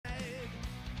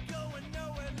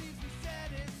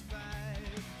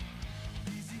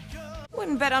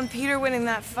Wouldn't bet on Peter winning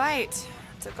that fight.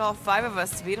 Took all 5 of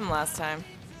us to beat him last time.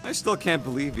 I still can't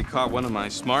believe he caught one of my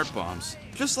smart bombs.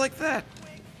 Just like that.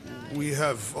 We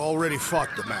have already fought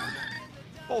the man.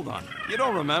 Hold on, you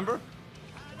don't remember?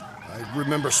 I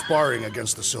remember sparring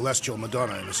against the Celestial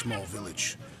Madonna in a small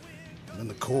village. And then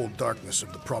the cold darkness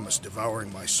of the Promise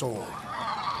devouring my soul.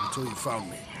 Until you found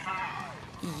me.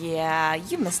 Yeah,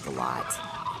 you missed a lot.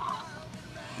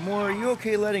 Moore, are you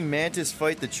okay letting Mantis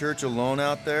fight the church alone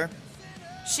out there?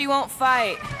 She won't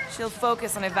fight. She'll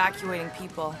focus on evacuating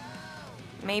people.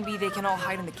 Maybe they can all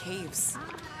hide in the caves.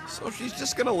 So she's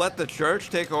just gonna let the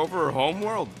church take over her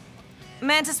homeworld?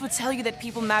 Mantis would tell you that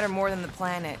people matter more than the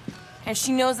planet. And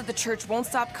she knows that the church won't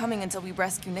stop coming until we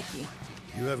rescue Nikki.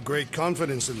 You have great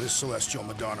confidence in this Celestial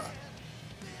Madonna.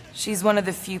 She's one of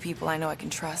the few people I know I can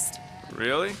trust.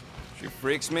 Really? She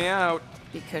freaks me out.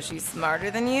 Because she's smarter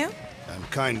than you?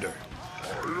 And kinder.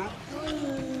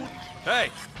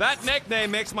 Hey, that nickname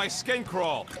makes my skin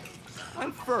crawl.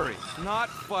 I'm furry, not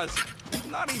fuzzy.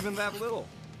 Not even that little.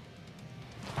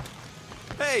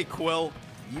 Hey, Quill.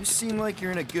 You seem like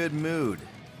you're in a good mood.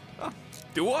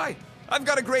 Do I? I've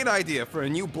got a great idea for a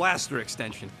new blaster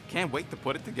extension. Can't wait to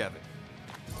put it together.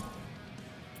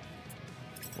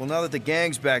 Well, now that the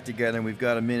gang's back together and we've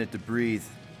got a minute to breathe,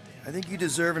 I think you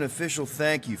deserve an official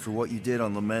thank you for what you did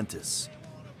on Lamentus.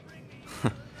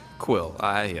 Quill,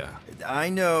 I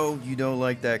know you don't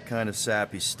like that kind of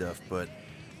sappy stuff, but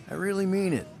I really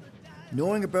mean it.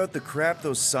 Knowing about the crap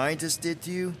those scientists did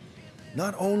to you,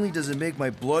 not only does it make my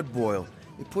blood boil,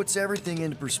 it puts everything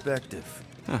into perspective.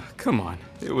 Come on,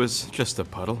 it was just a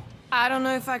puddle. I don't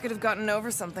know if I could have gotten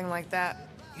over something like that.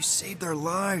 You saved their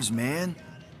lives, man.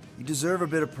 You deserve a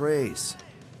bit of praise.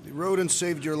 The rodents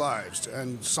saved your lives,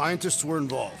 and scientists were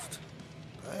involved.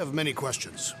 I have many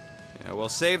questions. Yeah, we'll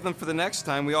save them for the next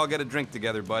time we all get a drink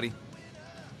together, buddy.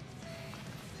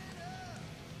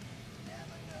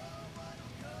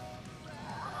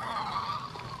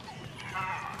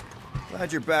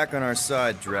 Glad you're back on our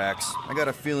side, Drax. I got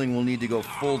a feeling we'll need to go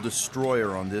full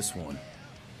destroyer on this one.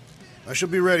 I shall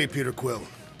be ready, Peter Quill.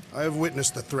 I have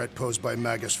witnessed the threat posed by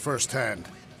Magus firsthand.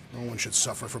 No one should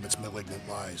suffer from its malignant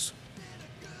lies.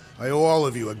 I owe all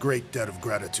of you a great debt of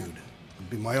gratitude. It would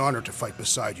be my honor to fight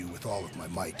beside you with all of my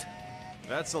might.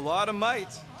 That's a lot of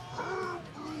might.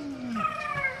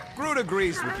 Groot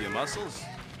agrees with you, Muscles.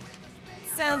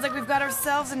 Sounds like we've got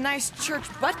ourselves a nice church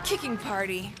butt-kicking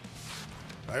party.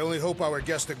 I only hope our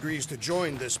guest agrees to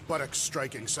join this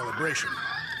buttocks-striking celebration.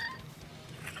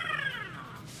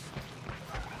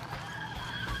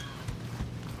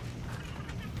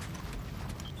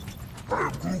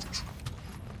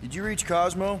 Did you reach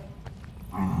Cosmo?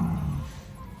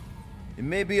 It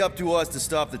may be up to us to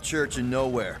stop the church in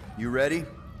Knowhere. You ready?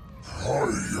 I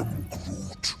am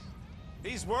Groot.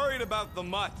 He's worried about the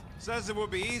mutt. Says it would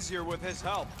be easier with his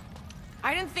help.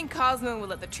 I didn't think Cosmo would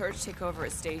let the church take over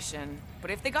his station.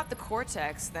 But if they got the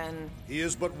Cortex, then... He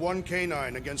is but one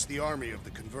canine against the army of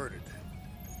the converted.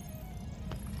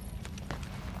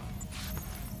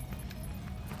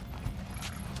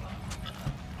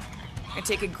 I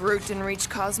take it Groot didn't reach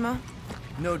Cosmo?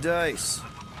 No dice.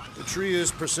 The tree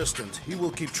is persistent. He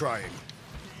will keep trying.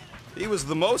 He was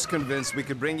the most convinced we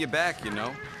could bring you back, you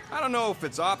know. I don't know if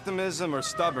it's optimism or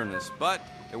stubbornness, but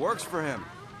it works for him.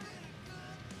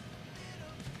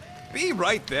 Be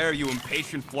right there, you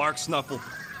impatient flark snuffle.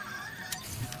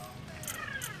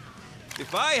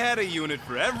 If I had a unit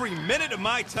for every minute of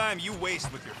my time you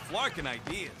waste with your flarking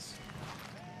ideas.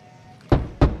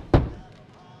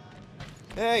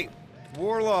 Hey,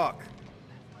 Warlock.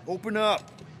 Open up.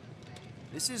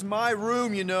 This is my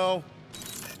room, you know.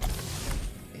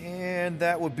 And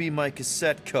that would be my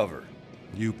cassette cover.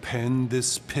 You penned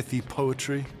this pithy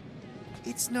poetry?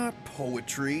 It's not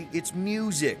poetry, it's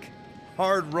music.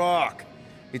 Hard rock.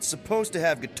 It's supposed to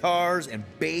have guitars and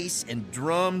bass and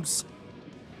drums.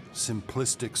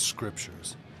 Simplistic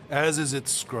scriptures, as is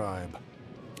its scribe.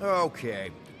 Okay.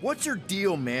 What's your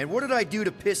deal, man? What did I do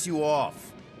to piss you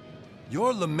off?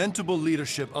 Your lamentable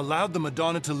leadership allowed the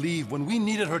Madonna to leave when we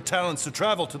needed her talents to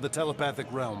travel to the telepathic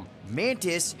realm.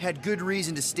 Mantis had good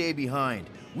reason to stay behind.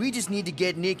 We just need to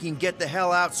get Nikki and get the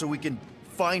hell out so we can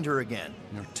find her again.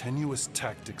 Your tenuous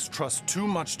tactics trust too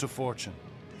much to fortune.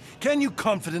 Can you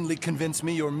confidently convince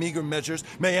me your meager measures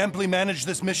may amply manage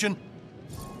this mission?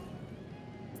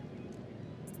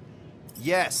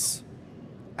 Yes.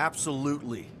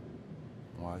 Absolutely.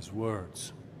 Wise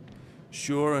words.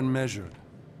 Sure and measured.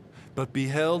 But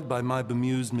beheld by my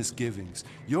bemused misgivings,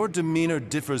 your demeanor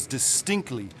differs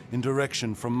distinctly in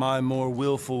direction from my more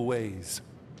willful ways.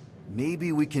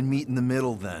 Maybe we can meet in the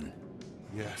middle then.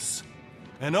 Yes.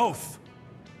 An oath!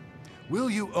 Will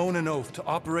you own an oath to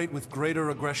operate with greater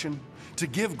aggression? To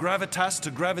give gravitas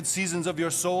to gravid seasons of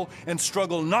your soul and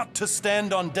struggle not to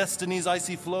stand on destiny's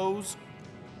icy flows?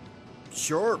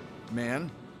 Sure,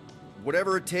 man.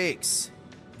 Whatever it takes.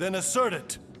 Then assert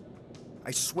it.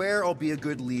 I swear I'll be a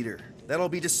good leader. That I'll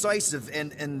be decisive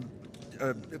and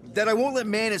that I won't let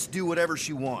Manus do whatever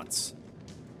she wants.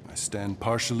 I stand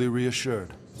partially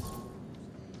reassured.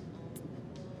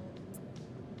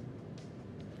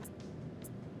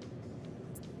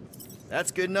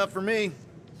 That's good enough for me.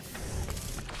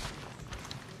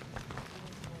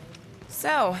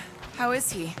 So, how is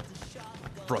he?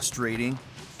 Frustrating.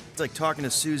 It's like talking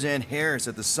to Suzanne Harris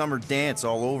at the summer dance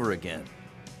all over again.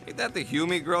 Ain't that the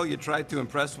Hume girl you tried to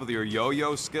impress with your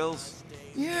yo-yo skills?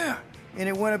 Yeah, and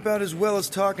it went about as well as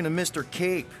talking to Mr.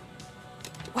 Cape.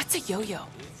 What's a yo-yo?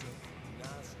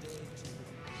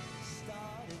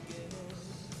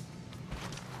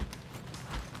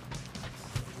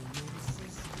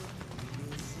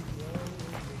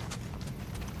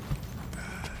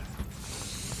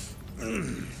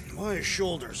 My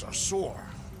shoulders are sore.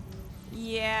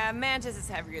 Yeah, Mantis is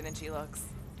heavier than she looks.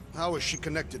 How is she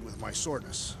connected with my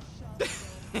soreness?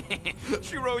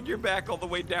 She rode your back all the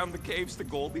way down the caves to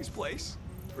Goldie's place?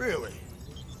 Really?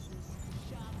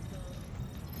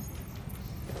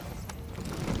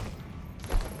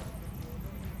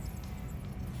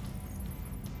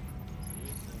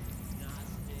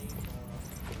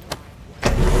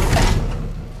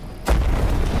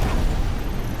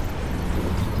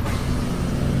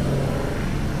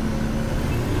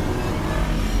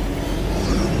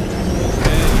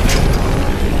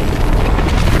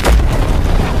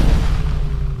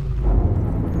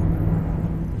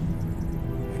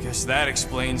 That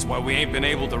explains why we ain't been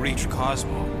able to reach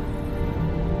Cosmo.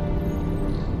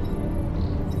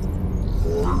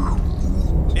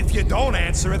 If you don't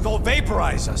answer it, they'll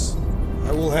vaporize us.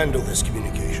 I will handle this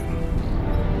communication.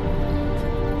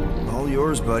 All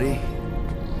yours, buddy.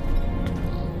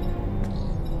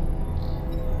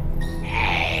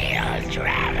 Hail,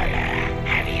 traveler.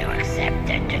 Have you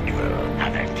accepted the truth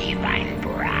of a divine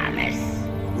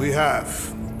promise? We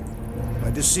have. My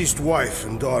deceased wife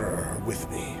and daughter are with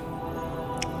me.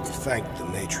 To thank the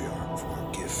matriarch for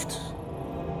her gift.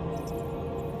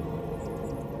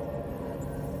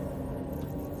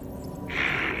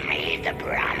 May the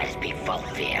promise be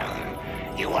fulfilled.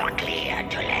 You are clear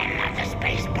to land at the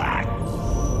spaceport.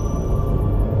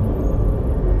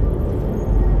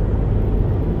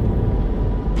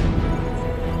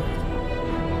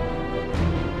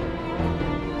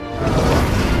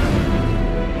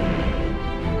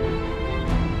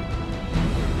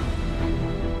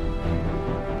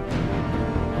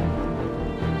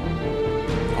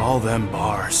 All them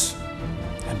bars.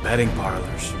 And betting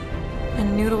parlors.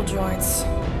 And noodle joints.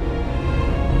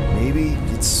 Maybe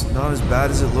it's not as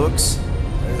bad as it looks.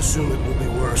 I assume it will be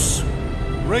worse.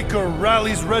 Raker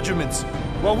rallies regiments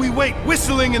while we wait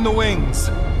whistling in the wings.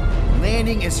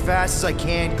 Landing as fast as I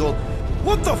can, Gold.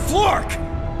 What the flark?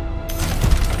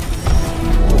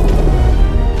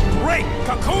 Great!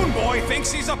 Cocoon Boy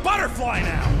thinks he's a butterfly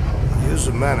now! He is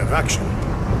a man of action.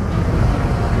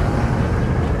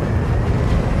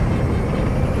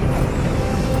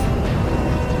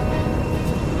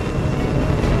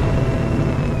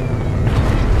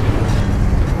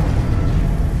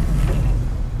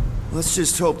 Let's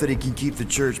just hope that he can keep the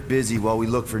church busy while we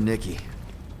look for Nikki.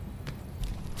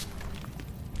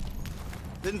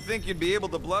 Didn't think you'd be able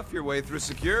to bluff your way through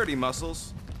security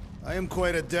muscles. I am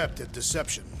quite adept at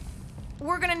deception.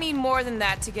 We're gonna need more than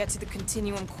that to get to the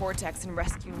Continuum Cortex and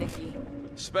rescue Nikki.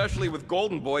 Especially with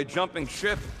Golden Boy jumping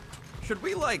ship. Should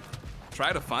we, like,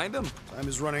 try to find him? Time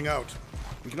is running out.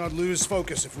 We cannot lose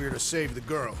focus if we are to save the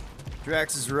girl.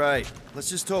 Drax is right. Let's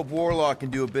just hope Warlock can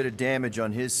do a bit of damage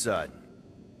on his side.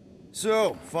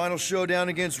 So, final showdown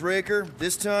against Raker.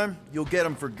 This time, you'll get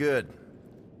him for good.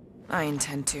 I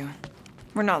intend to.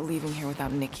 We're not leaving here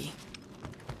without Nikki.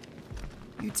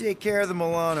 You take care of the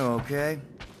Milano, okay?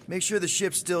 Make sure the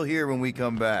ship's still here when we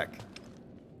come back.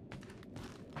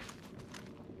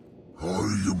 I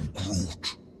am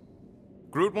Groot.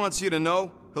 Groot wants you to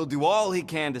know he'll do all he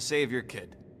can to save your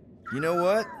kid. You know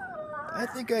what? I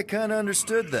think I kinda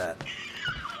understood that.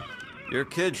 Your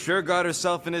kid sure got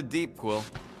herself in a deep, Quill.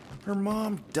 Her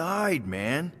mom died,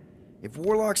 man. If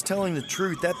Warlock's telling the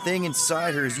truth, that thing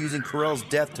inside her is using Corell's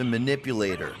death to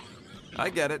manipulate her.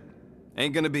 I get it.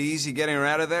 Ain't gonna be easy getting her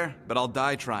out of there, but I'll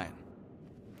die trying.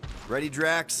 Ready,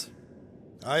 Drax?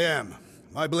 I am.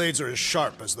 My blades are as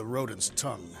sharp as the rodent's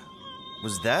tongue.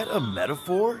 Was that a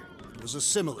metaphor? It was a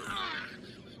simile.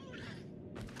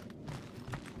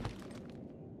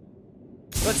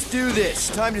 Let's do this.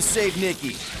 Time to save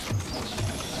Nikki.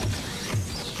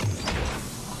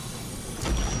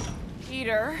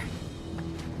 Peter.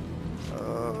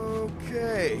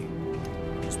 Okay.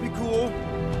 Just be cool.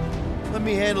 Let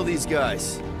me handle these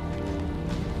guys.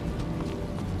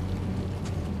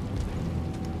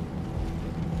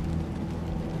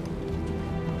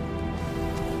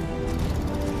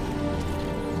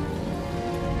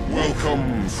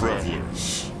 Welcome,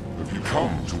 travelers. Have you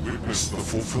come to witness the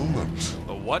fulfillment?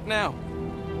 The what now?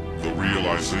 The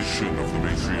realization of the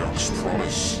Matriarch's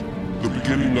promise. The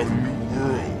beginning of a new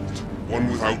world. One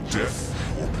without death,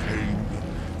 or pain,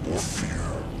 or fear.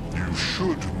 You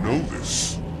should know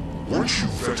this. Weren't you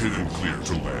vetted and cleared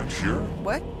to land here?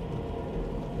 What?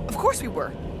 Of course we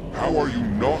were. How are you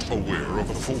not aware of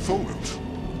the fulfillment?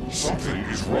 Something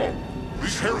is wrong.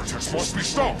 These heretics must be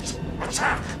stopped.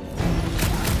 Attack!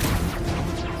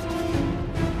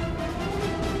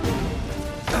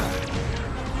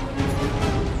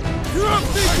 You're up,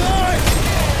 big guy!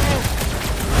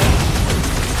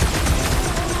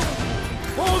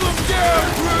 Hold them down,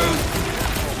 Groot!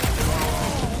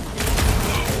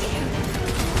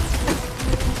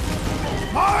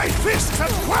 My fists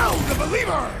have quelled the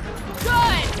believer!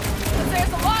 Good! 'Cause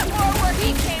there's a lot more where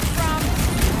he came from.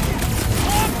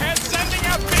 And sending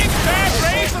out big bad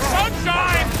rays of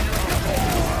sunshine!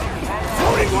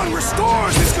 Floating one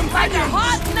restores his Like a companions!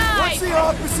 hot knife! What's the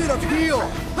opposite of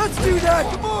heal? Let's do that,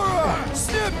 Gamora!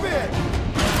 Snip it!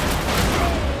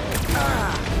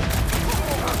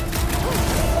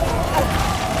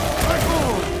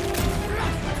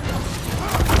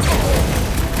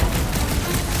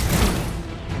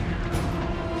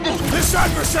 This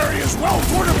adversary is well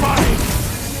fortified!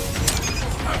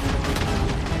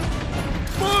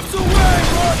 Bombs away,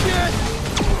 Rocket!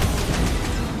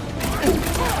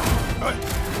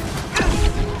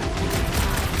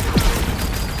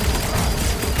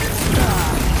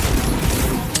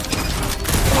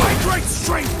 My great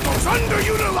strength goes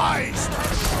underutilized!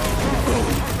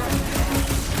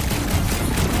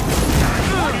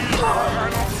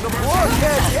 The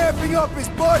blockhead's amping up his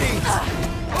buddies!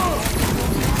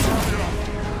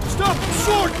 Stop him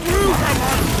short, Groot!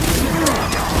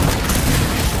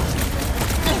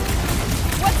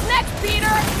 What's next,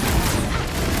 Peter?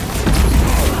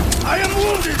 I am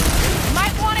wounded!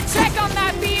 Might want to check on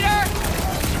that, Peter!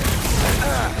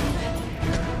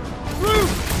 Groot!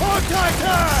 Hawkeye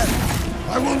time!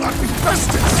 I will not be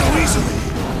bested so easily!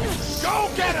 Go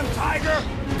get him, Tiger!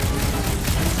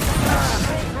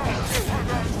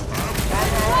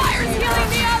 Flyer's healing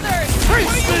the others! What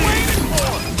are you waiting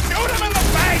for? Shoot him in the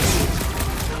face!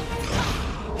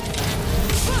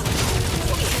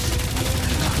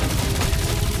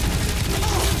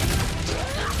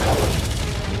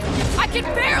 I can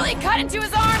barely cut into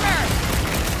his armor!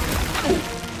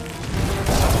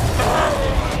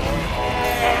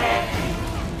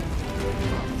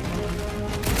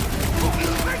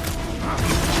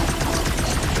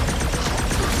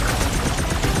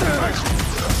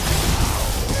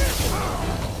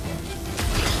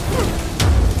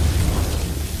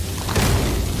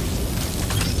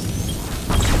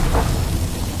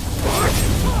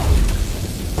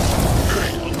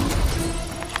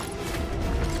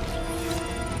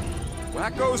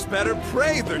 Wacko's better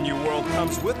pray their new world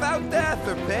comes without death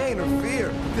or pain or fear.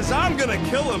 Cause I'm gonna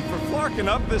kill him for flarking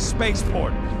up this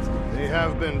spaceport. They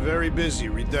have been very busy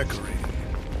redecorating.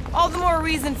 All the more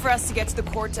reason for us to get to the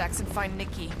Cortex and find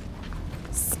Nikki.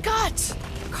 Scott!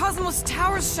 Cosmos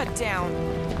Tower's shut down.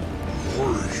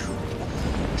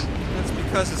 That's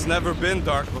because it's never been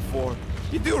dark before.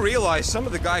 You do realize some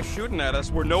of the guys shooting at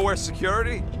us were Knowhere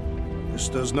security? This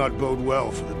does not bode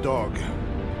well for the dog.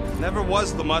 Never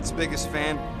was the Mutt's biggest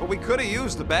fan, but we could have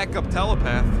used a backup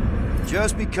telepath.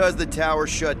 Just because the tower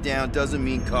shut down doesn't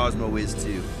mean Cosmo is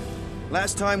too.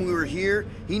 Last time we were here,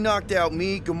 he knocked out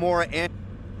me, Gamora,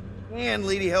 and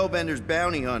Lady Hellbender's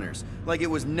bounty hunters, like it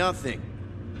was nothing.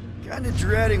 Kinda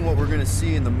dreading what we're gonna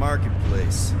see in the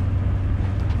marketplace.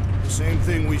 The same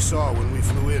thing we saw when we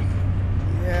flew in.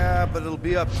 Yeah, but it'll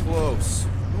be up close.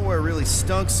 Knowhere really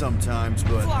stunk sometimes,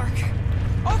 but... Clark!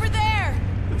 Over there!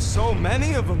 There's so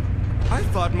many of them. I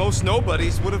thought most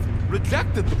nobodies would have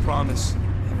rejected the promise.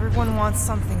 Everyone wants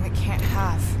something they can't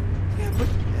have. Yeah, but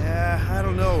Yeah, I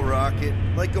don't know, Rocket.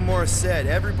 Like Gamora said,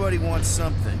 everybody wants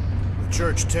something. The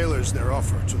church tailors their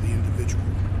offer to the individual.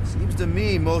 Seems to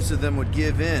me most of them would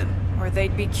give in. Or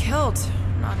they'd be killed.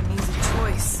 Not an easy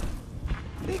choice.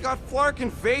 they got Flark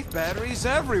and Faith batteries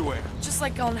everywhere. Just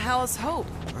like on Hal's Hope.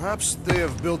 Perhaps they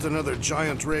have built another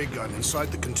giant ray gun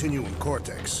inside the Continuum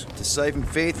Cortex. To siphon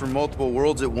faith from multiple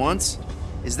worlds at once?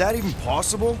 Is that even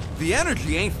possible? The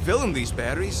energy ain't filling these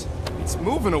batteries. It's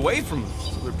moving away from them.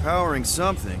 So they're powering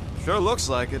something. Sure looks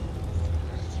like it.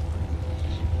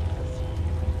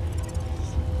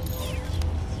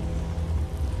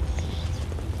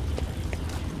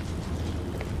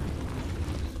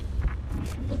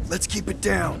 Let's keep it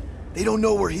down. They don't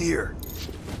know we're here.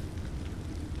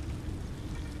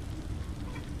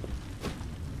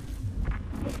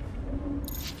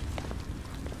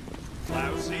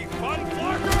 Lousy fun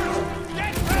flarkers!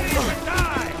 Get ready to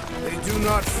die! They do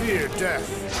not fear death.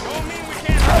 Don't mean we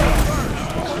can't have them first!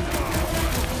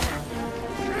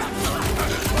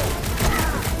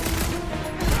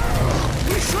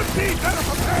 We should be better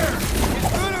prepared!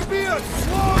 It's gonna be a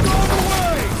slog all the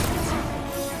way!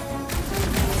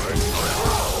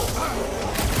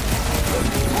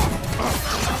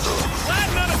 Glad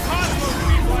none of Cosmo's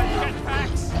people had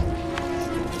jetpacks!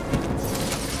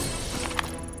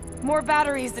 More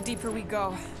batteries the deeper we go.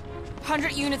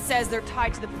 100 units says they're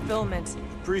tied to the fulfillment.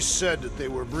 Priest said that they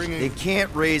were bringing... They can't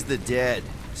raise the dead,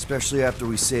 especially after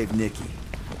we save Nikki.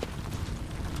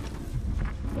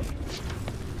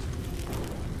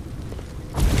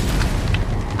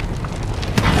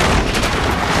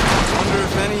 Wonder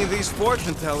if any of these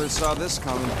fortune tellers saw this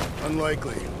coming.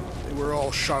 Unlikely. They were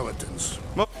all charlatans.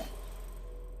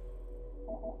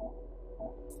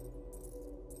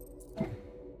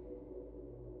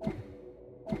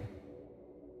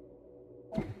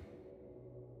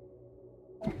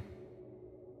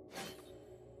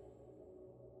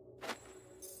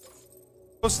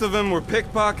 Most of them were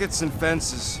pickpockets and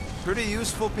fences. Pretty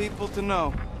useful people to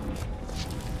know.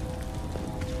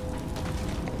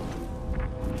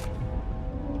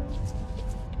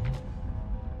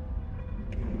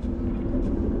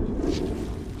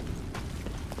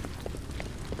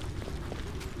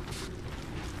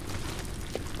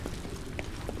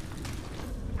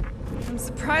 I'm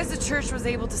surprised the church was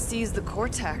able to seize the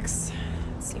Cortex.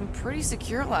 It seemed pretty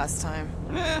secure last time.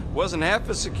 Wasn't half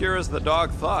as secure as the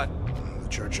dog thought.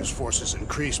 The church's forces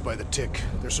increased by the tick.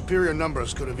 Their superior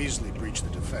numbers could have easily breached the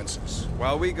defenses.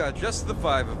 While we got just the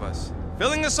 5 of us.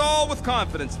 Filling us all with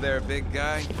confidence there, big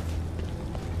guy.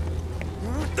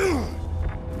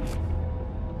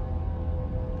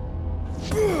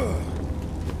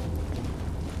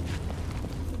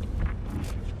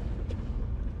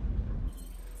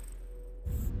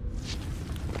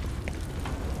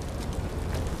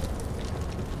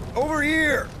 Over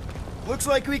here! Looks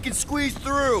like we can squeeze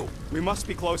through. We must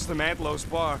be close to Mantlo's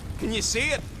bar. Can you see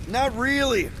it? Not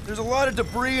really. There's a lot of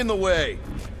debris in the way.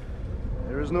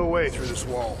 There is no way through this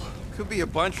wall. Could be a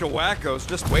bunch of wackos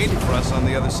just waiting for us on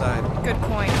the other side. Good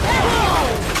point.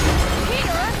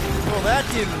 Well, that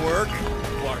didn't work.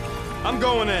 Clark, I'm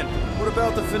going in. What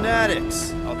about the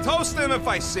Phanteks? I'll toast them if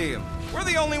I see them. We're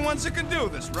the only ones that can do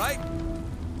this, right?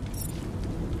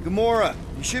 Gamora,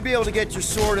 you should be able to get your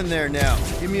sword in there now.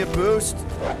 Give me a boost.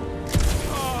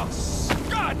 Oh,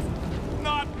 Scott!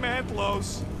 Not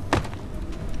Mantlo's.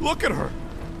 Look at her.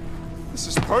 This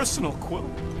is personal, Quill.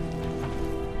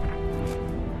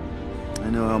 I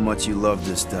know how much you love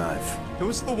this dive. It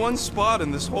was the one spot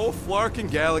in this whole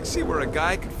flarkin' galaxy where a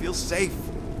guy could feel safe.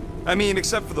 I mean,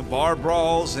 except for the bar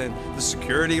brawls and the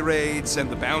security raids and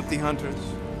the bounty hunters.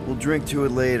 We'll drink to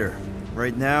it later.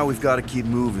 Right now, we've got to keep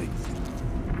moving.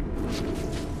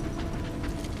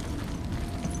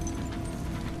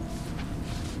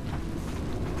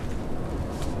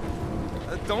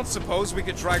 Don't suppose we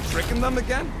could try tricking them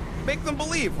again? Make them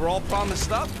believe we're all promised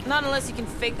stuff? Not unless you can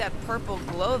fake that purple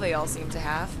glow they all seem to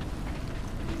have.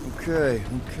 Okay.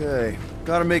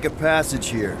 Gotta make a passage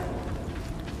here.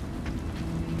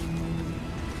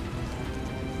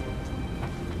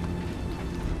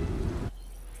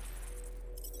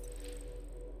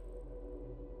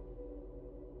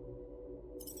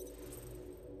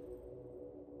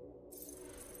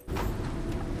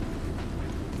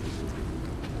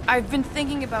 I've been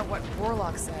thinking about what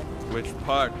Warlock said. Which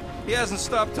part? He hasn't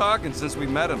stopped talking since we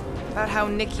met him. About how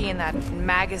Nikki and that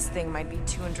Magus thing might be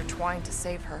too intertwined to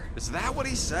save her. Is that what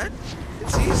he said?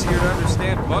 It's easier to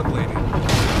understand Bug Lady.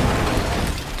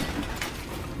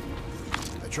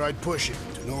 I tried pushing,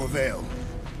 to no avail.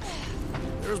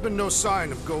 There's been no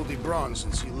sign of Goldie Braun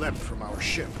since he leapt from our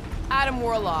ship. Adam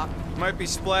Warlock. Might be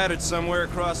splattered somewhere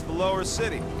across the lower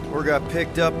city. Or got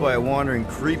picked up by a wandering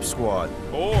creep squad.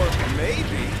 Or maybe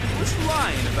he was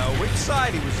lying about which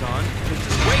side he was on and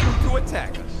just waiting to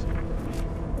attack us.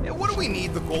 Yeah, what do we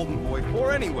need the Golden Boy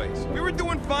for anyways? We were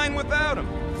doing fine without him.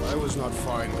 I was not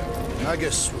fine with him.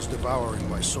 Magus was devouring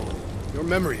my soul. Your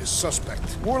memory is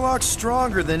suspect. Warlock's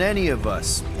stronger than any of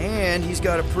us, and he's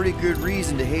got a pretty good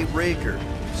reason to hate Raker.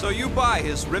 So you buy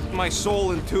his ripped my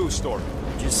soul in two story.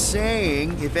 Just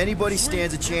saying, if anybody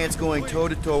stands a chance going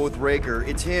toe-to-toe with Raker,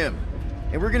 it's him.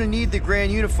 And we're gonna need the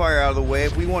Grand Unifier out of the way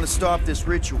if we want to stop this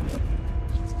ritual.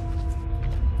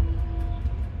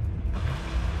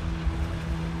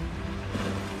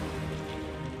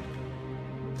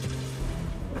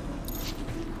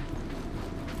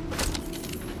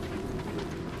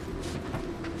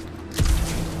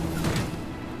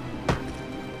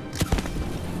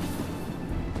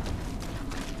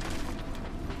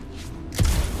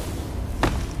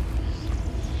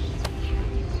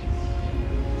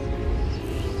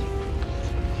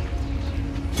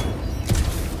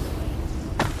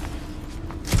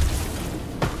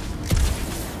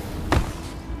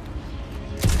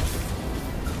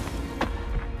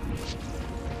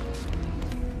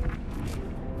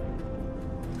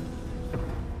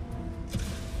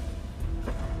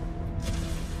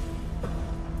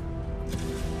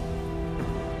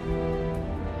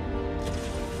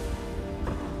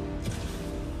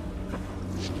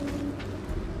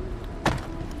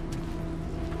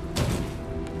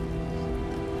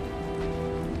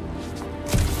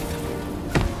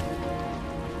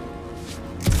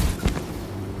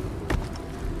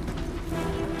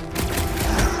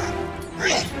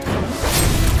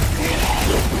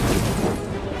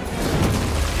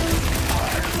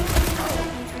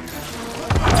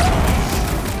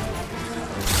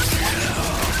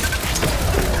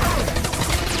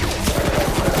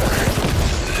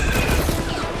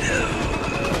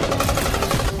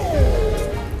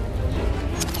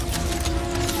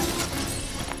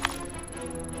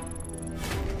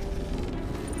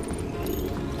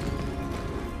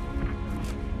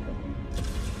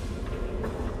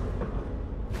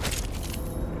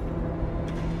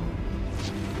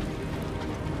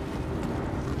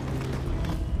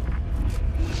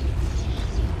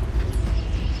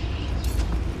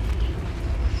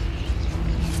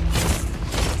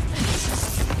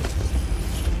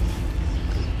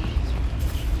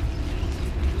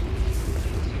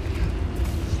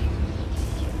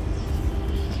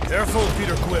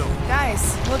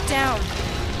 Guys, look down.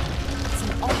 It's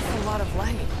an awful lot of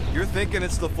light. You're thinking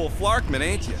it's the full Flarkman,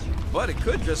 ain't you? But it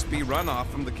could just be runoff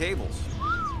from the cables.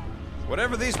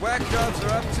 Whatever these whack jobs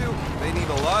are up to, they need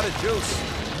a lot of juice.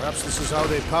 Perhaps this is how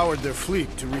they powered their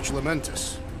fleet to reach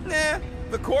Lamentus. Nah,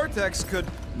 the Cortex could...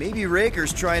 Maybe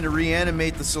Raker's trying to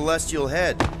reanimate the Celestial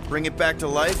Head. Bring it back to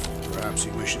life? Perhaps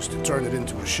he wishes to turn it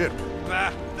into a ship.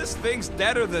 Bah, this thing's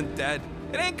deader than dead.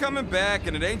 It ain't coming back,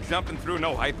 and it ain't jumping through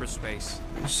no hyperspace.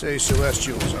 They say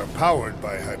Celestials are powered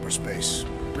by hyperspace.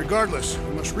 Regardless,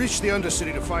 we must reach the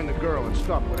Undercity to find the girl and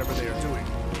stop whatever they are doing.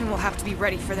 And we'll have to be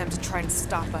ready for them to try and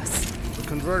stop us. The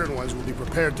converted ones will be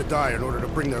prepared to die in order to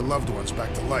bring their loved ones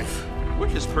back to life.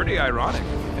 Which is pretty ironic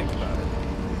when you think about it.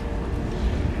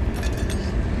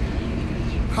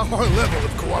 Our level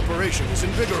of cooperation is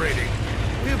invigorating.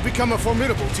 We have become a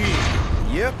formidable team.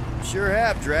 Yep, sure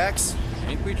have, Drax.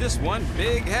 Ain't we just one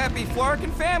big, happy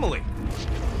Flarkin family?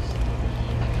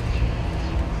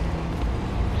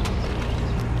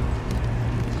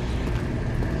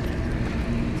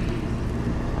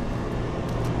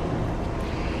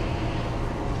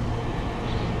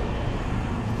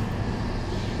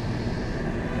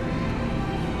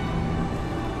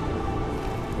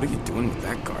 What are you doing with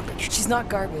that garbage? She's not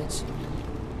garbage.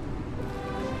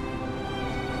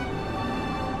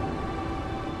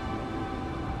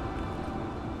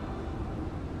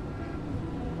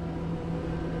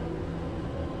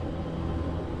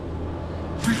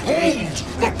 Behold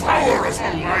the power of the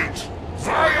light!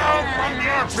 Via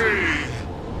Magnati!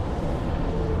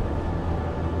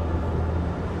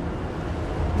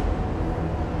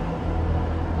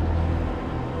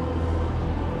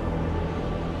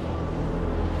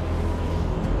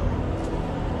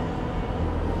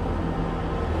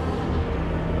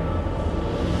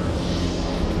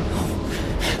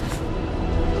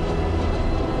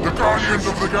 Guardians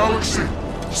of the Galaxy!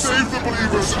 Save the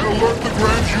believers and alert the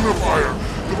Grand Unifier!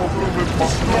 The movement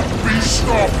must not be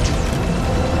stopped!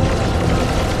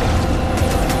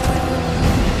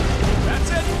 That's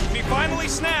it! We finally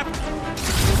snapped!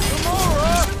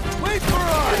 Gamora! Wait for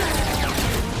us!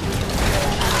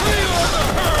 We are the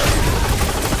herd!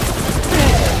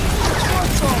 What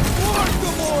the fuck,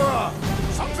 Gamora?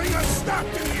 Something has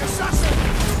snapped in the assassin!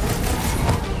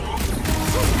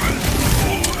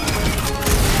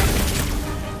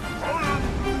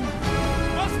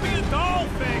 Must be a doll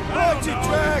thing! Watch it,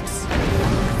 Drax!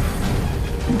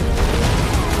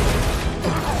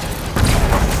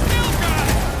 Still got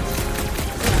it!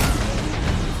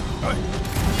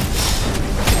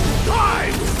 Die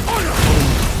with honor!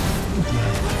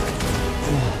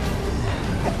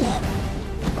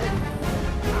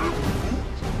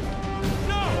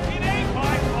 No, it ain't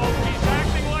my fault he's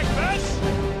acting like this!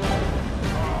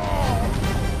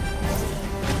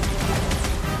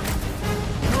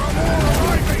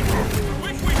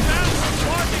 Wish we found some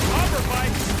walking hover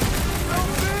bikes!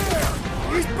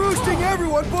 He's boosting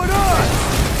everyone but us!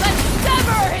 Let's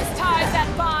sever his ties that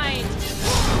bind!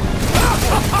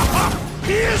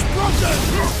 He is broken!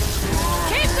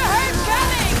 Keep the herd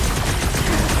coming!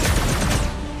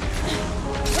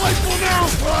 Rifle now,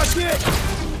 Rocket!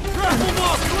 Wrap him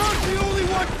up! We're not the only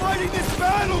one fighting this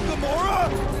battle, Gamora!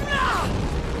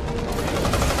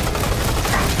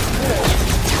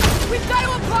 We've got to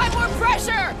apply more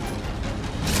pressure!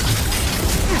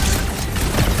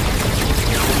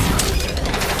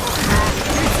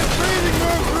 Breathing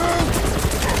room, crew!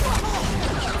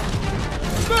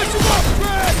 Smash him up,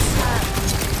 Drax!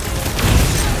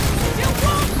 You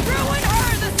won't ruin her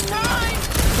this time!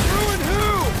 Ruin who?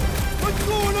 What's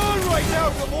going on right now,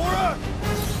 Gamora?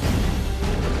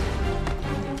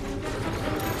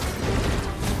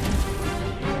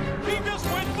 He just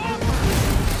went bumper!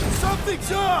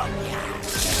 Something's up!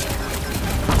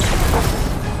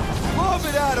 Love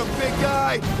it at him, big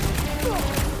guy!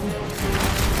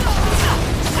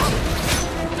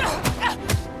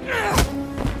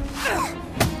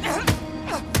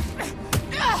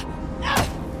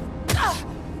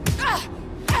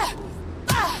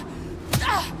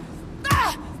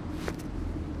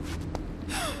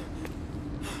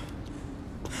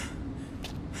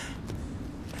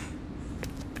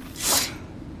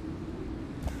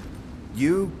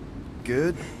 You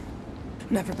good?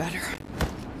 Never better.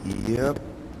 Yep,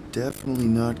 definitely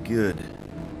not good.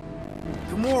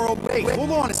 Gamora, wait, hold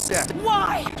on a sec.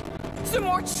 Why? So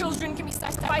more children can be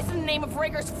sacrificed in the name of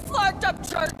Raker's flarked up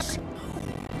church!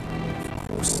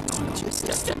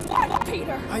 Just why,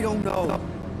 Peter? I don't know.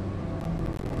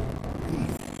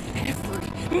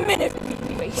 Every minute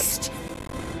we waste.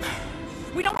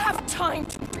 We don't have time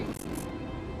to breathe.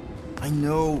 I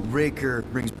know Raker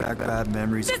brings back bad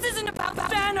memories. This isn't about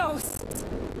Thanos!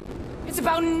 It's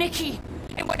about Nikki,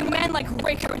 and what a man like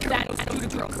Raker and that do to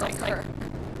girls like her.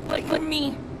 Like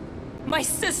me, my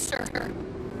sister.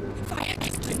 If I had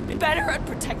just been better at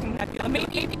protecting Nebula,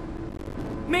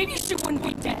 maybe she wouldn't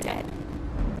be dead.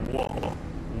 Whoa.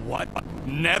 What?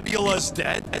 Nebula's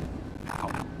dead?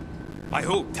 How? By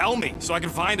who? Tell me, so I can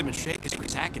find him and shake his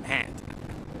sack in hand.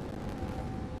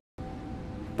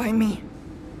 By me.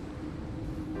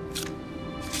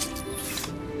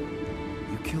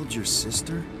 You killed your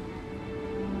sister?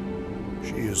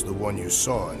 She is the one you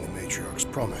saw in the Matriarch's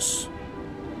promise.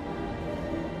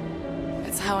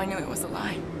 That's how I knew it was a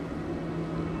lie.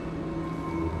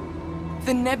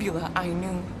 The Nebula I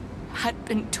knew had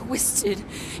been twisted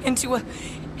into a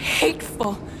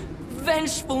hateful,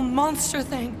 vengeful monster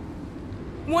thing.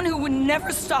 One who would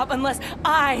never stop unless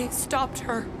I stopped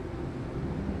her.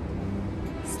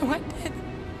 So I did.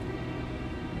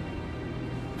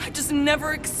 I just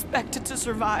never expected to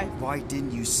survive. Why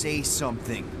didn't you say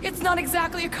something? It's not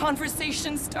exactly a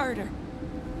conversation starter.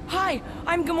 Hi,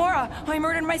 I'm Gamora. I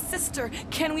murdered my sister.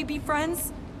 Can we be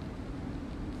friends?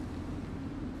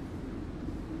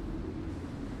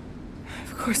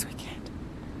 Of course we can't.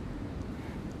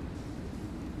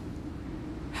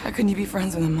 How can you be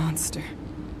friends with a monster?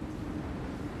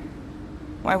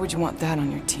 Why would you want that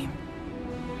on your team?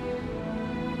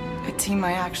 A team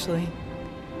I actually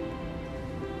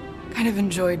kind of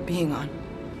enjoyed being on,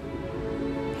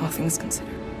 all things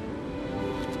considered.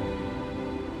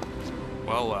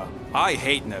 Well, I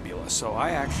hate Nebula, so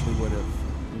I actually would have...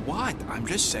 What? I'm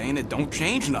just saying it don't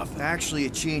change nothing. Actually,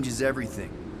 it changes everything.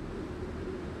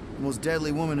 The most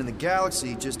deadly woman in the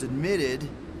galaxy just admitted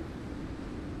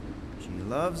she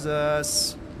loves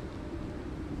us.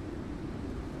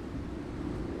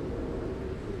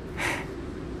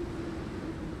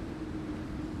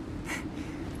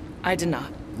 I did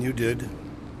not. You did.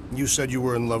 You said you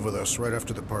were in love with us right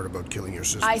after the part about killing your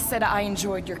sister. I said I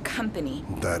enjoyed your company.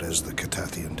 That is the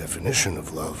Catathian definition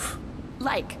of love.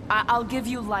 Like. I'll give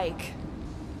you like.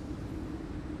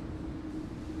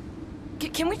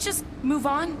 Can we just move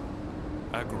on?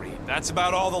 Agreed. That's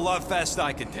about all the love fest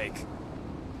I could take.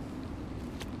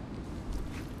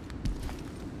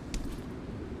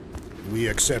 We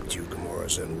accept you, Gamora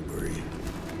Zenwuburi.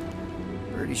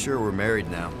 Pretty sure we're married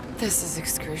now. This is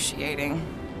excruciating.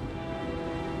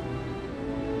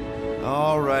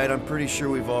 Alright, I'm pretty sure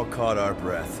we've all caught our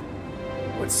breath.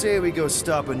 What say we go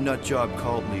stop a nutjob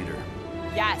cult leader?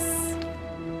 Yes.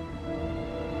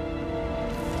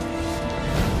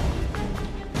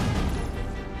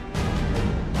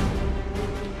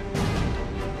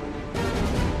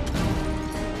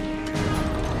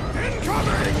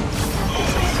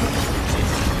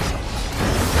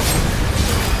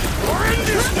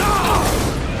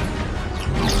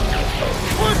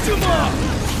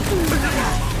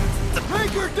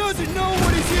 Doesn't know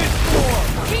what he's in for!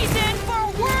 He's in for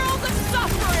a world of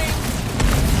suffering!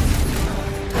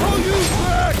 I'll use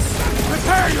Rex!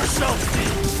 Prepare yourself,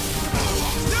 Steve!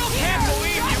 Still can't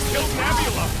believe you killed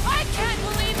Nebula! I can't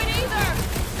believe it either!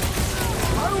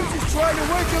 I was just trying to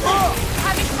wake him up!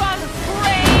 Having fun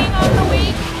preying on the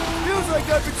weak? Feels like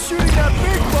I've been shooting that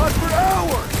big bot for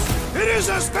hours! It is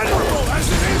as venerable as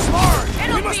it is large!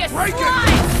 It'll We must be a break slice!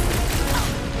 it!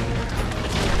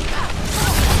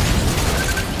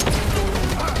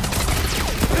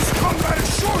 Combat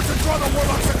is sure to draw the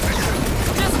Warlock's attention!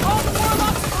 Just hope the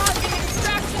Warlock's causing a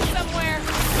distraction somewhere!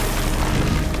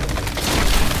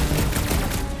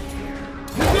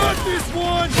 You got this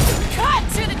one! Cut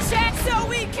to the chat so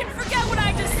we can forget what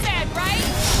I just said, right?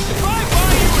 If I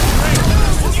buy you a drink,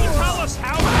 will you tell us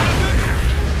how to have it?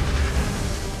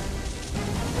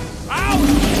 Ouch!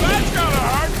 That's gotta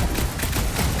hurt!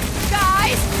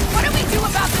 Guys, what do we do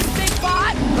about this big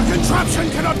bot? The contraption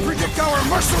cannot predict our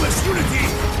merciless unity!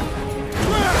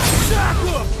 Sack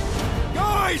up!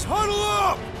 Guys, huddle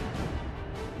up!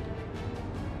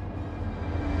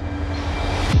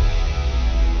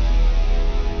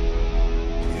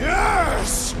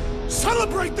 Yes!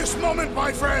 Celebrate this moment,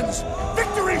 my friends!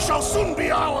 Victory shall soon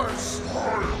be ours!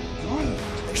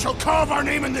 They shall carve our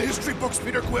name in the history books,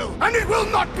 Peter Quill, and it will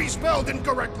not be spelled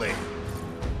incorrectly!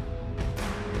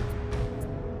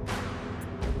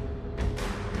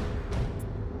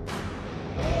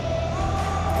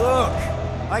 Look,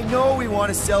 I know we want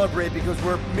to celebrate because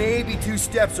we're maybe 2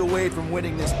 steps away from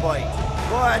winning this fight.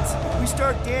 But if we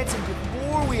start dancing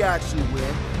before we actually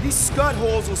win, these scut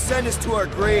holes will send us to our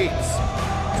graves.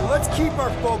 So let's keep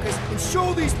our focus and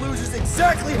show these losers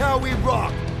exactly how we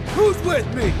rock. Who's with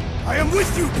me? I am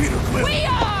with you, Peter Quill! We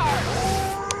are!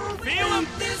 Feel him!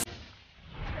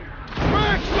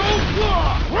 Max,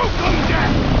 roadblock! Welcome,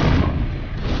 Death!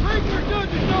 Raker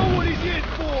doesn't know what he's in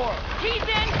for! He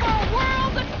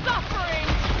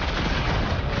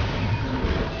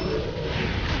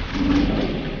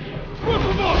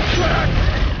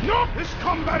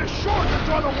combat is sure to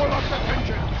draw the Warlock's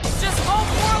attention! Just hope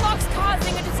Warlock's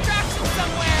causing a distraction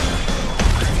somewhere!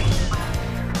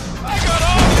 I got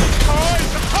all these toys!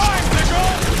 The time to go!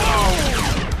 No!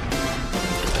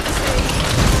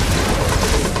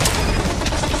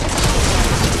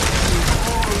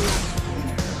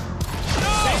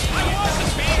 I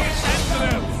wasn't being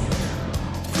insensitive!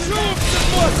 Troops and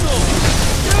muscle!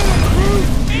 Get him, crew!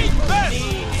 Eat this!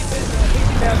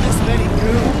 Have this many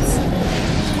goons.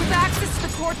 With access to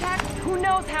the Cortex, who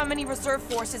knows how many reserve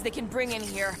forces they can bring in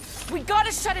here. We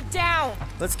gotta shut it down!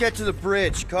 Let's get to the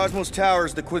bridge. Cosmos Tower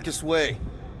is the quickest way.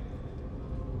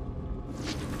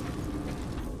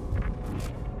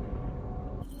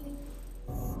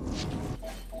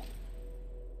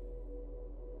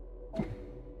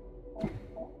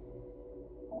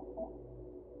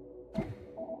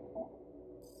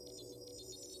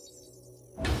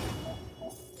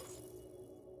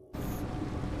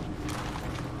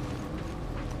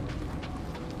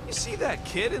 You see that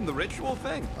kid in the ritual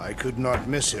thing? I could not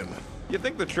miss him. You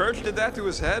think the church did that to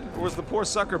his head? Or was the poor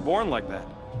sucker born like that?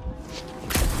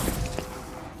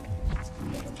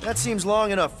 That seems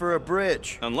long enough for a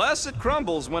bridge. Unless it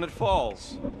crumbles when it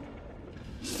falls.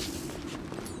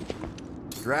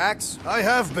 Drax? I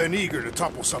have been eager to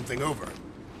topple something over.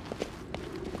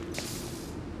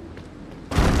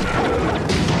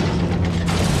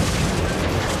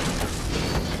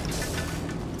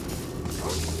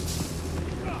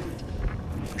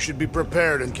 You should be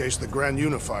prepared in case the Grand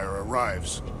Unifier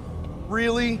arrives.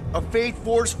 Really? A Faith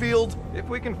force field? If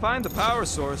we can find the power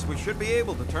source, we should be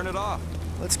able to turn it off.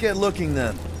 Let's get looking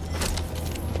then.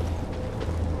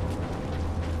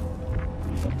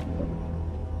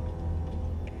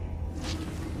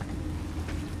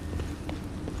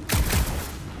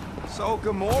 So,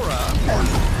 Gamora...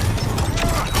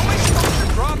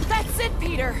 Drop. That's it,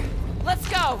 Peter! Let's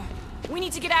go! We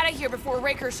need to get out of here before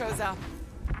Raker shows up.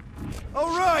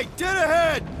 All right, dead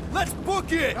ahead! Let's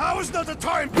book it! Now is not the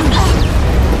time!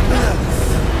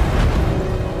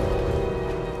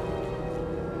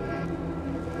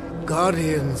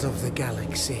 Guardians of the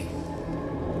Galaxy.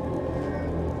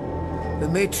 The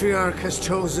Matriarch has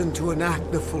chosen to enact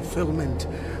the fulfillment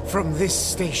from this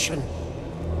station.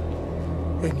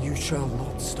 And you shall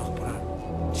not stop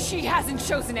her. She hasn't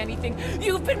chosen anything.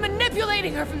 You've been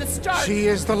manipulating her from the start. She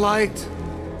is the light.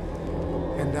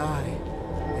 And I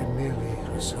am merely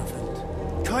her servant.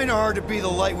 Kinda hard to be the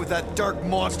light with that dark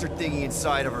monster thingy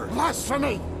inside of her.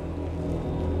 Blasphemy!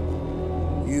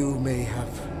 You may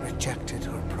have rejected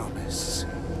her promise,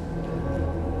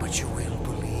 but you will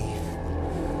believe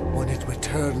when it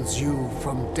returns you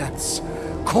from death's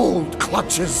cold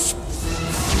clutches.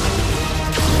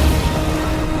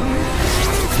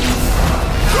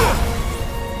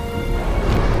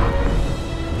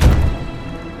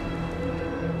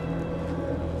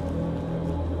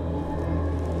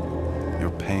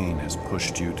 Your pain has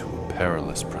pushed you to a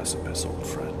perilous precipice, old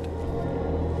friend.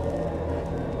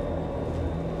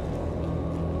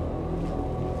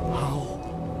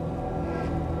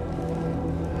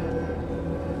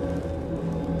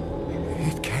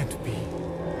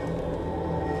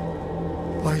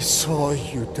 I saw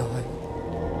you die.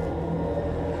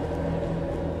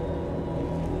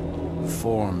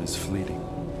 Form is fleeting,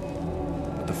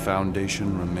 but the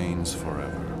foundation remains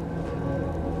forever.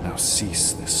 Now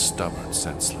cease this stubborn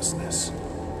senselessness,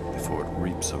 before it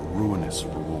reaps a ruinous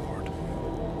reward.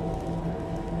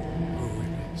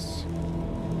 Ruinous.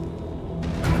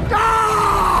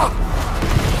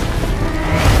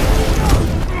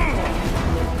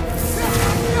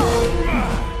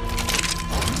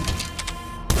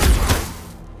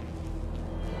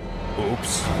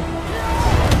 Oops.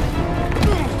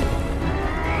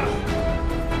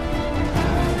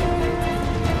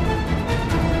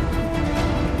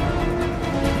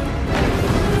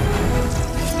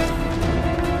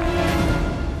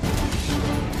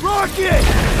 Rocket!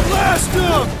 Blast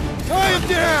him! Tie him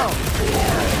down!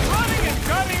 Running and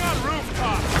gunning on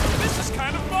rooftops! This is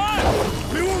kind of fun!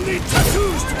 We will need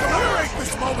tattoos to commemorate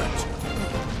this moment!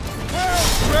 Help,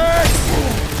 Rex!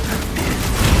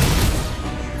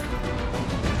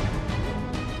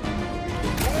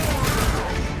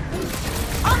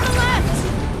 On the left!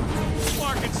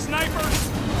 Sparking snipers!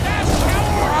 Dash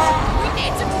cowards! We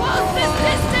need to close this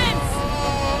distance!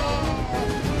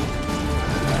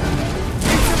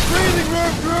 Keep your breathing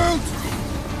room, Groot!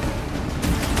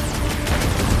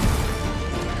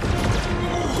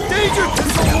 Danger to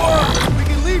the war! We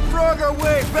can leapfrog our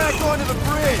way back onto the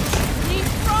bridge!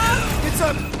 Leapfrog? It's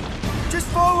a... Just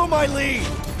follow my lead!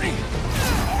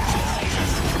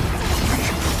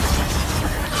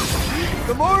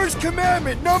 Gamora's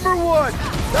commandment number 1.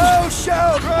 Thou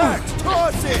shalt act.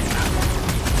 Toss it.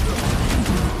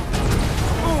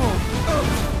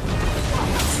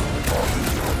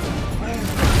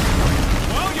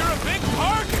 Well, you're a big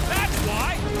target, that's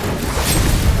why.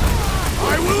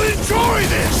 I will enjoy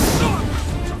this!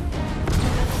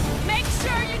 Make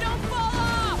sure you don't fall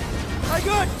off! I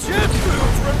got jet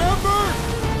boots, remember?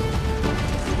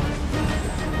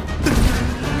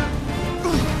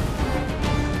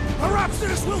 Perhaps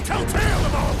this will tell tale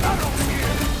of our battles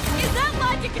here! Is that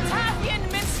like a Cataphian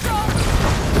minstrel?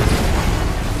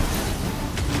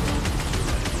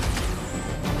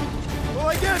 Well,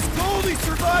 I guess Goldie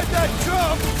survived that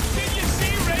jump. Did you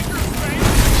see Raker's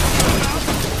face?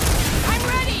 I'm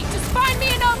ready! Just find me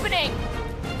an opening!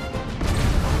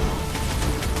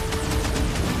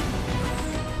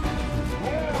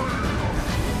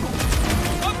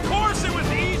 Of course it was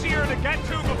easier to get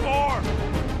to before!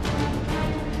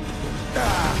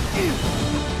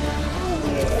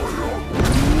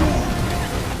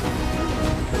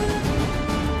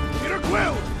 Peter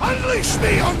Quill, unleash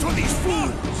me onto these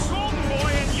fools! Golden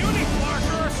Boy and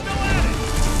Uniflarker are still at it!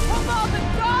 Well, all the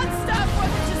god stuff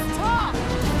wasn't just talk!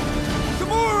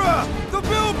 Gamora! The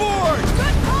billboard!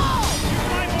 Good call! You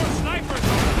find more snipers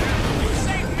over there. You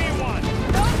saved me one.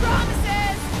 No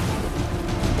promises!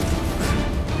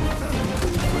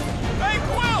 Hey,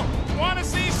 Quill! Wanna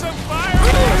see some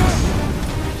fireworks?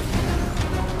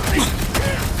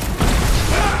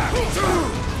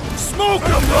 Smoke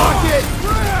 'em, Rocket!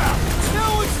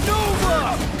 Now it's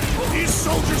Nova! These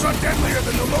soldiers are deadlier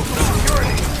than the local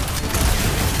security!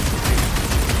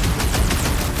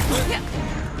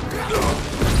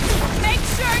 Make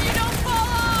sure you don't fall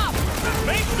off!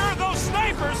 Make sure those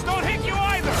snipers don't hit you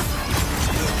either!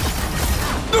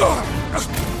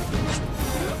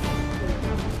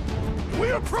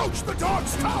 We approach the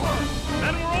dog's tower!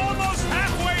 And we're almost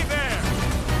halfway there!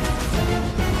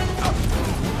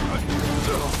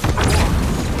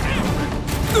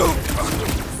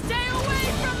 Stay away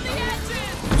from the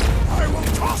edges! I will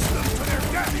toss them to their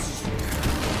deaths!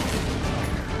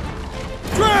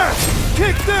 Drax!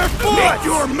 Kick their Meet butt!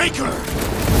 your maker!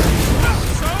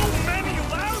 So many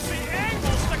lousy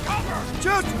angles to cover!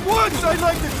 Just once I'd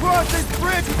like to cross this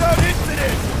bridge without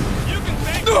incident! You can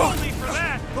thank Goldie for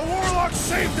that! The Warlock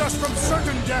saved us from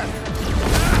certain death!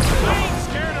 I ain't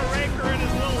scared of Raker and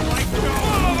his little white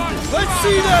dog! Let's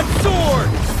see that sword!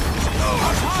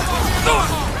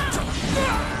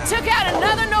 Took out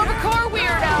another Nova Corps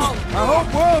weirdo! I hope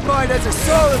Worldmind has a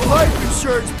solid life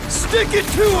insurance. Stick it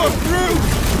to him, Groot!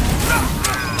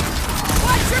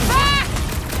 Watch your back!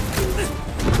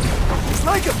 It's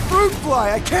like a fruit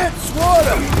fly. I can't swat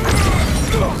him.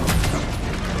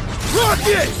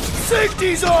 Rocket!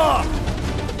 Safety's off!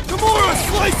 Gamora,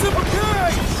 slice him!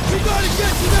 Okay! We gotta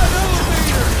get to that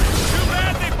elevator! Too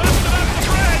bad they busted up the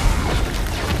bridge!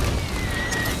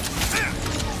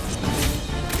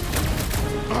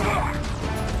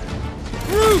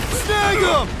 Groot, snag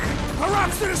him!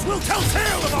 Perhaps this will tell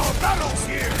tale of our battles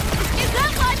here! Is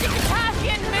that like a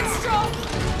Cataphian minstrel?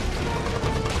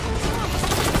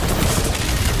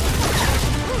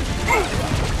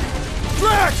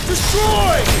 Drax,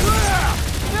 destroy!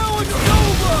 Now it's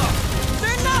Nova!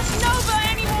 They're not Nova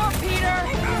anymore, Peter!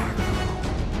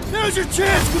 Now's your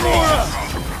chance, Gamora!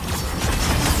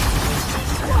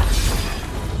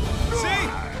 See?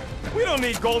 We don't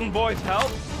need Golden Boy's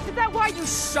help. Is that why you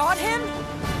shot him?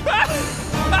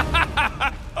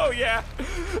 Oh yeah,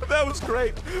 that was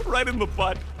great. Right in the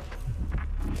butt.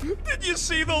 Did you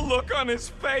see the look on his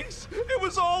face? It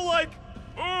was all like,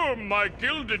 oh, my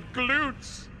gilded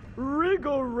glutes.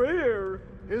 Regal rear!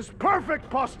 His perfect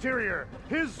posterior!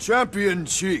 His Champion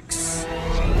cheeks. Look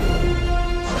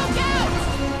out!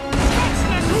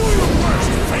 Do your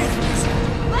worst, faithless!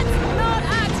 Let's not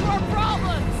add to our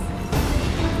problems!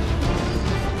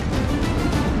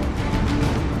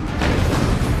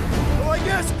 Well, I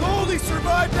guess Goldie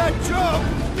survived that jump.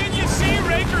 Did you see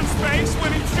Raker's face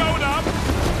when he showed up?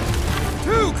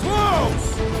 Too close!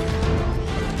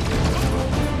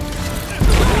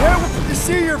 Can't wait to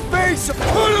see your face!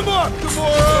 Put him up,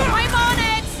 Gamora! I'm on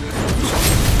it!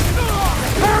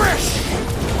 Perish!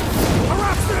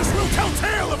 Perhaps this will tell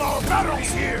tale of our battles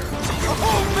here!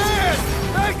 Oh man!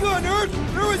 Back on Earth,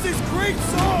 there was this great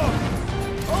song!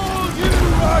 All you,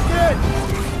 Rocket!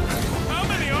 How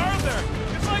many are there?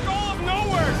 It's like all of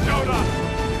Knowhere showed up.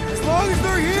 As long as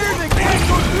they're here, they can't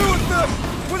go through with the...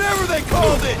 whatever they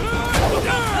called it!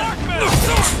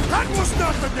 That was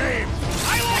not the name!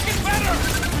 I like it better!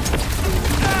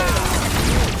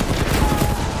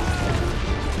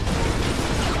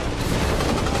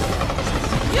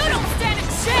 You don't stand a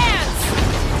chance!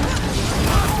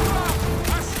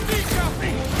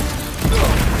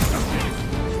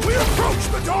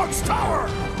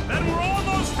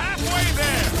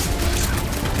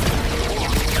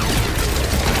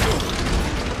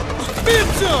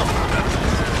 some!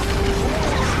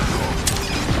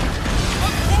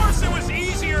 Of course it was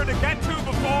easier to get to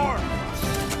before!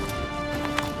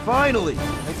 Finally!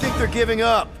 I think they're giving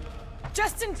up.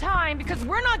 Just in time, because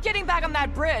we're not getting back on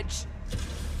that bridge.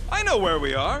 I know where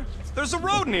we are. There's a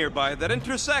road nearby that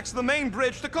intersects the main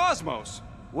bridge to Cosmos.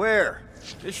 Where?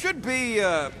 It should be,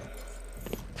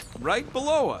 right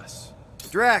below us.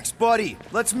 Drax, buddy,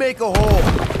 let's make a hole.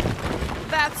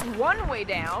 That's one way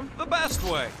down. The best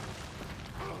way.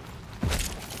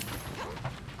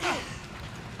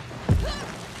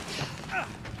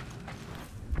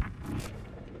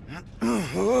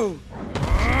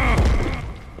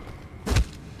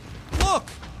 Look!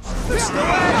 They're still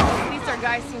out! At least our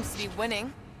guy seems to be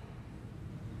winning.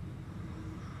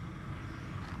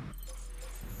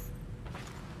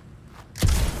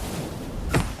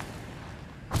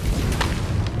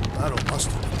 Battle must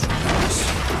have been tremendous.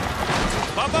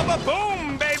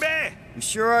 Ba-ba-ba-boom, baby! We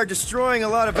sure are destroying a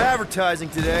lot of advertising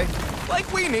today.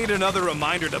 Like we need another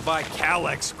reminder to buy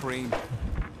Calyx cream.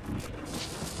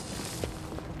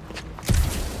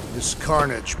 This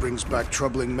carnage brings back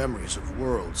troubling memories of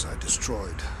worlds I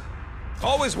destroyed.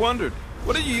 Always wondered,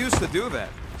 what did you use to do that?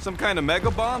 Some kind of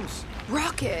mega bombs?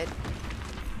 Rocket.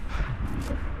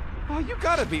 Oh, you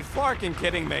gotta be flarking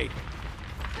kidding me.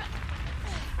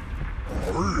 I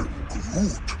am Groot.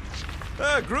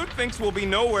 Groot thinks we'll be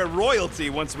Knowhere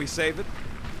royalty once we save it.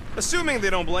 Assuming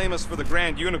they don't blame us for the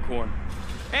Grand Unicorn,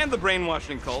 and the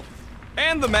brainwashing cult,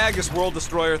 and the Magus World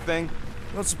Destroyer thing.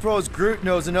 Don't suppose Groot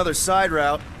knows another side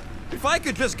route. If I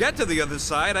could just get to the other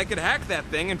side, I could hack that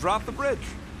thing and drop the bridge.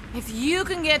 If you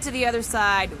can get to the other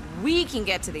side, we can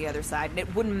get to the other side, and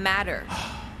it wouldn't matter.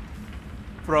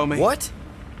 Throw me. What?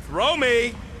 Throw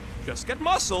me! Just get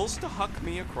muscles to huck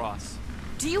me across.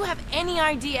 Do you have any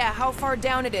idea how far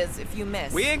down it is if you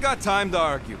miss? We ain't got time to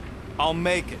argue. I'll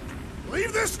make it.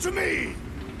 Leave this to me!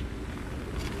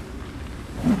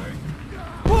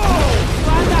 Whoa!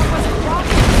 Glad that wasn't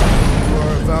rocket. You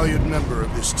are a valued member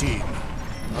of this team,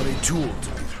 not a tool to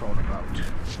be thrown about.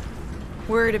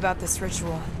 Worried about this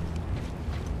ritual.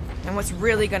 And what's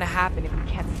really gonna happen if we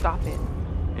can't stop it.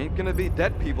 Ain't gonna be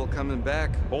dead people coming back,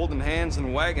 holding hands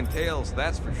and wagging tails,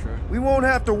 that's for sure. We won't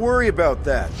have to worry about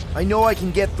that. I know I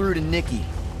can get through to Nikki.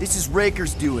 This is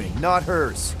Raker's doing, not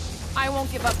hers. I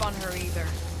won't give up on her either.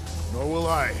 Nor will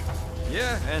I.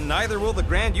 Yeah, and neither will the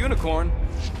Grand Unicorn.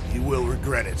 He will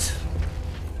regret it.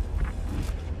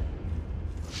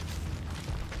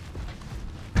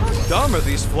 How dumb are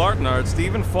these flartnards to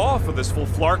even fall for this full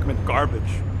flarkment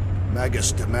garbage?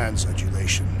 Magus demands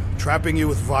adulation, trapping you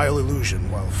with vile illusion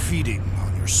while feeding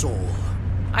on your soul.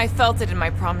 I felt it in my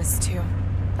promise too.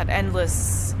 That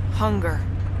endless hunger.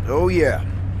 Oh yeah.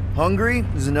 Hungry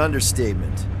is an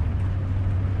understatement.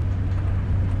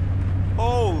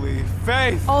 Holy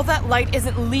faith! All that light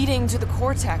isn't leading to the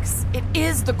cortex. It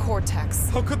is the cortex.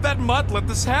 How could that mutt let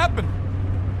this happen?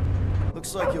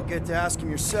 Looks like you'll get to ask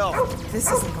him yourself. This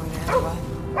isn't going to end well.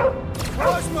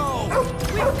 Cosmo!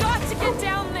 We've got to get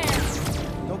down there!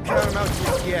 Don't count him out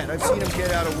just yet. I've seen him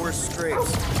get out of worse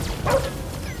scrapes.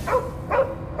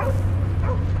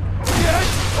 Get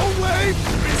away!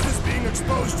 Business being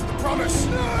exposed to the promise.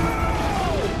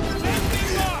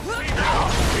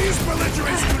 These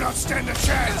belligerents do not stand a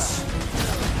chance.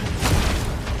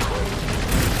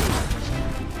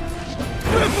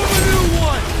 Whip of a new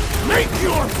one! Make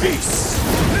your peace!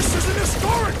 This is an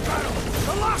historic battle!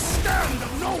 The last stand of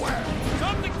Knowhere!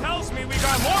 Something tells me we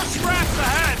got more scraps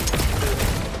ahead!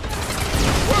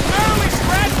 We're barely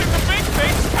scratching the big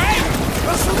thing's tail!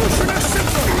 The solution is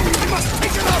simple! We must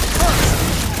take it out first!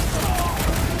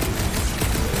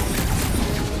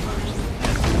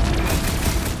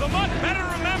 The mutt better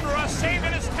remember us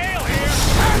saving his tail here!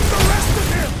 And the rest of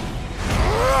him!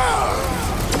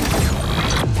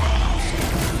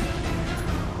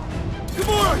 Come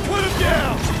on, put him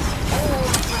down!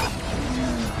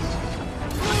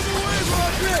 Move away,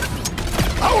 Roderick!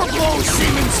 Our blows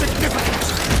seem insignificant!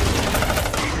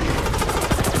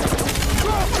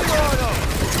 Drop him on him!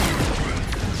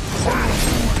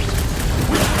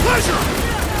 With pleasure!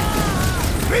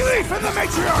 Belief in the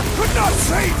matriarch could not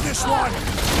save this one!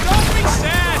 Don't be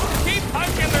sad! Keep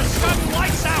punching their sudden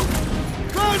lights out!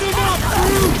 Round him up,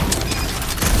 Groot!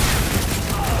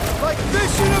 Like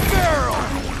fish in a barrel!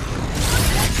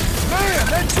 Man,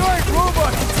 that giant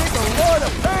robot can take a lot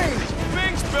of pain!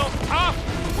 Thing's built tough!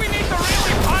 We need to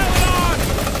really pile it on!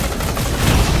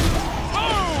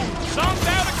 Boom! Some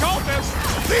down the cultists!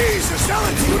 These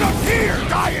assailants do not fear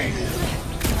dying!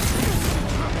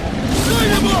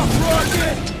 Light him up,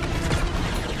 Rocket!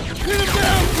 Get him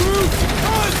down, Groot!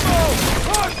 Cosmo!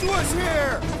 Talk to us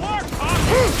here! More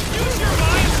coffee! Use your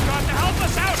mind, Scott, to help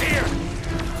us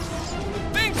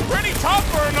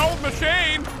an old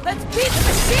machine! Let's beat the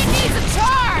machine needs a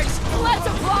charge! Let's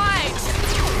oblige!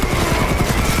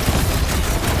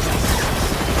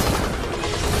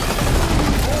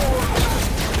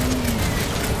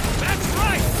 That's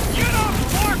right! You don't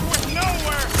work with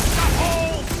Knowhere, the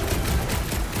holes!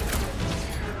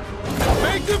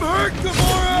 Make them hurt,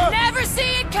 Gamora! Never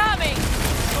see it coming!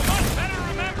 You must better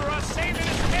remember us saving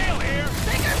his tail here!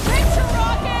 Bigger picture,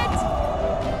 Rocket!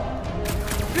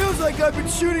 Feels like I've been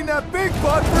shooting that big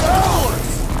butt for hours!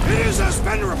 It is as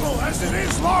venerable as it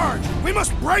is large! We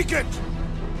must break it!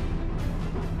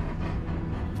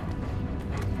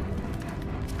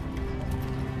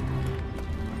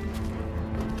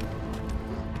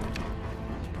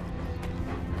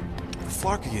 What the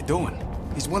flark are you doing?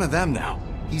 He's one of them now.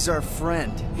 He's our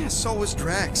friend. Yeah, so is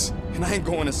Drax. And I ain't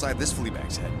going inside this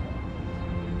fleabag's head.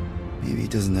 Maybe it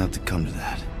doesn't have to come to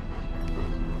that.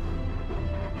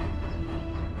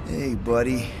 Hey,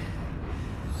 buddy.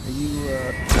 Are you,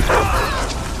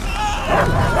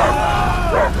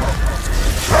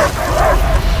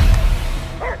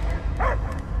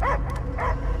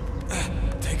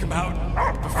 Take him out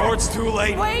before it's too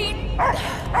late. Wait!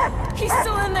 He's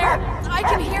still in there. I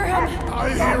can hear him. I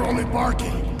hear only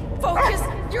barking. Focus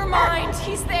your mind.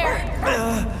 He's there.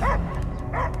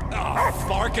 Oh,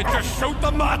 flark it, just shoot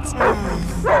the mutts!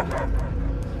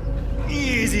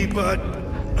 Easy, bud.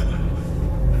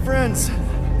 Friends,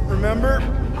 remember?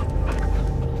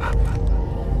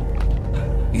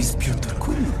 He's Peter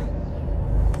Quill.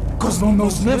 Cosmo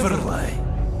knows never lie.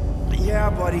 Yeah,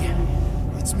 buddy.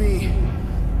 It's me.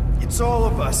 It's all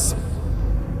of us.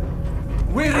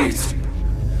 Where is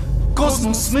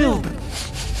Cosmo smelled?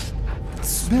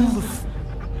 Smell of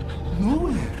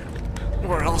nowhere.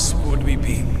 Where else would we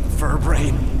be,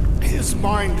 Furbrain? His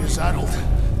mind is addled.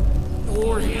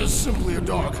 Or he is simply a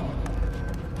dog.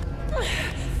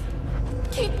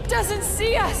 He doesn't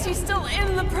see us. He's still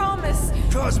in the promise.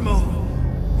 Cosmo,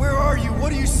 where are you?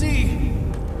 What do you see?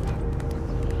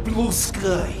 Blue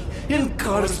sky and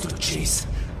cars to chase.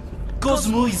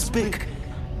 Cosmo is back.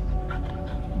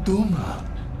 Doma,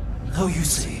 how you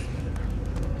say?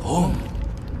 Home.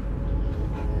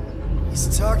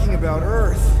 He's talking about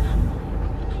Earth.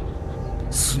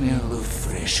 Smell of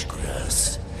fresh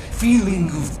grass. Feeling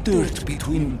of dirt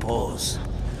between paws.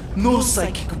 No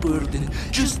psychic burden,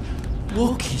 just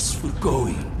walkies for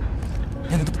going.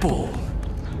 And the ball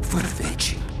for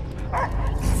fetching.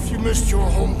 If you missed your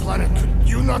home planet, could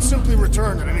you not simply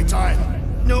return at any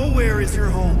time? Nowhere is your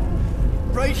home.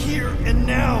 Right here and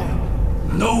now.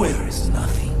 Nowhere is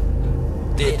nothing.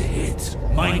 Dead heads,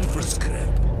 mine for scrap.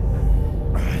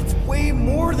 It's way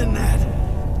more than that.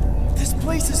 This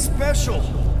place is special.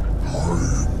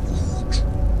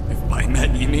 If by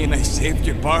met you mean I saved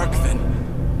your bark, then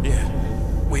yeah,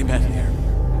 we met here.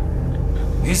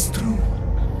 It's true.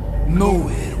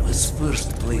 Nowhere was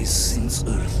first place since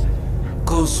Earth.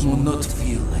 Cosmo not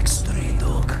feel like stray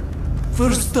dog.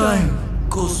 First time,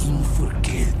 Cosmo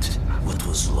forget what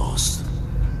was lost.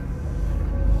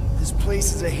 This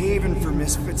place is a haven for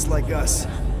misfits like us.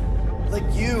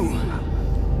 Like you.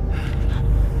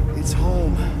 It's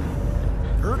home.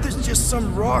 Earth is just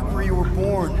some rock where you were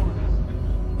born.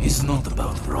 It's not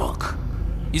about rock.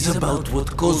 It's about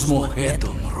what Cosmo had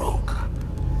on rock.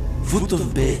 Foot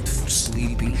of bed for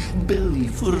sleeping, belly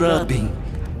for rubbing,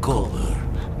 color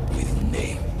with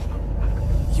name.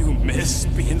 You miss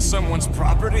being someone's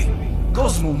property?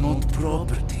 Cosmo not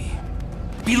property.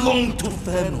 Belong to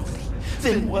family.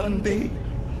 Then one day,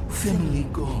 family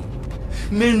gone.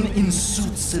 Men in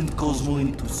suits send Cosmo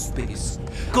into space.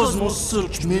 Cosmo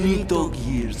searched many dog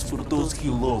years for those he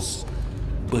lost.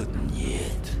 But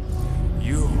yet...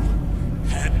 You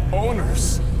had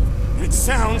owners. It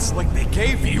sounds like they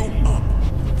gave you up.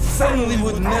 Family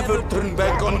would never turn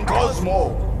back on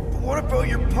Cosmo. But what about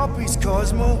your puppies,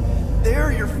 Cosmo?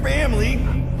 They're your family.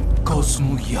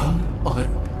 Cosmo young or...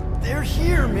 They're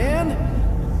here, man.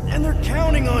 And they're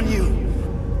counting on you.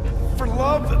 For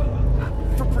love,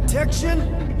 for protection.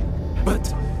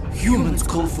 But humans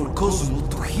call for Cosmo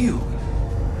to heal.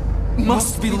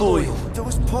 Must be loyal.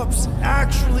 Those pups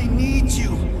actually need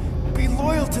you. Be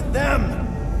loyal to them.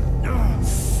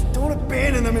 Don't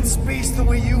abandon them in space the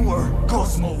way you were.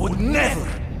 Cosmo would never.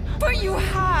 But you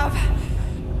have.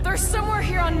 They're somewhere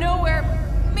here on Knowhere,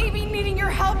 maybe needing your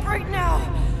help right now.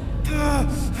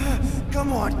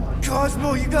 Come on,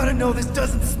 Cosmo, you gotta know this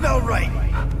doesn't smell right.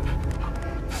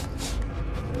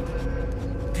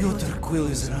 Peter Quill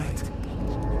is right.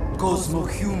 Cosmo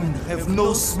human have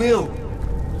no smell.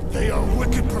 They are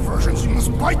wicked perversions. You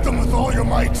must bite them with all your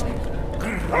might.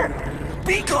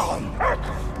 Be gone!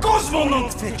 Cosmo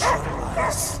not fetch your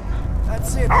lies.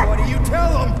 That's it, buddy. You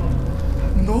tell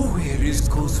them. Knowhere is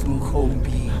Cosmo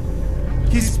homie.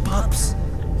 His pups,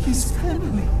 his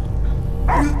family.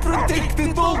 We'll protect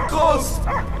at all costs.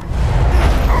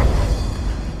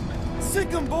 Sick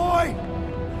him, boy!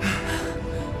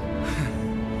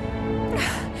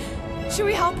 Should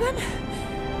we help him?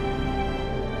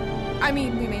 I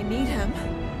mean, we may need him.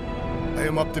 I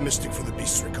am optimistic for the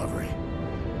beast's recovery.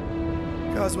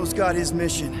 Cosmo's got his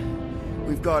mission.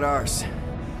 We've got ours.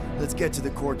 Let's get to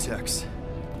the Cortex.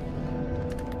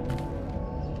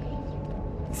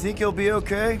 You think he'll be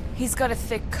okay? He's got a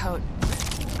thick coat.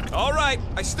 All right,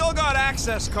 I still got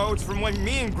access codes from when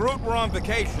me and Groot were on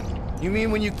vacation. You mean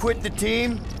when you quit the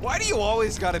team? Why do you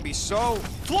always gotta be so...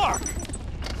 Flark!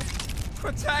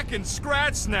 Attacking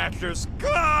Scratch Snatchers,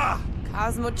 gah!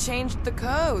 Cosmo changed the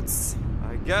codes.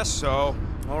 I guess so.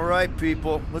 All right,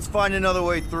 people. Let's find another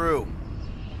way through.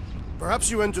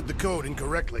 Perhaps you entered the code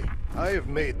incorrectly. I have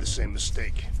made the same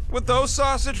mistake. With those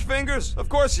sausage fingers? Of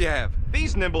course you have.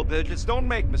 These nimble digits don't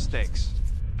make mistakes.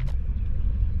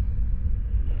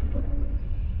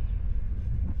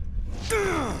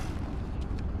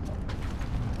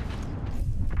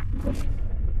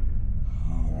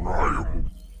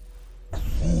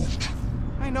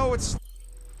 I know it's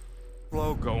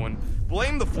slow going.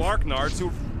 Blame the Flarknards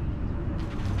who...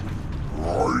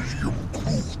 I am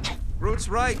Groot. Groot's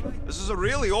right. This is a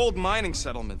really old mining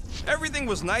settlement. Everything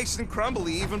was nice and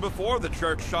crumbly even before the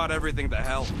church shot everything to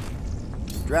hell.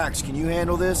 Drax, can you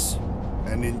handle this?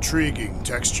 An intriguing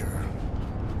texture.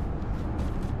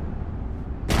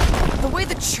 The way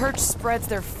the church spreads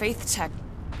their faith tech.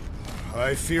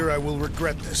 I fear I will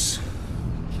regret this.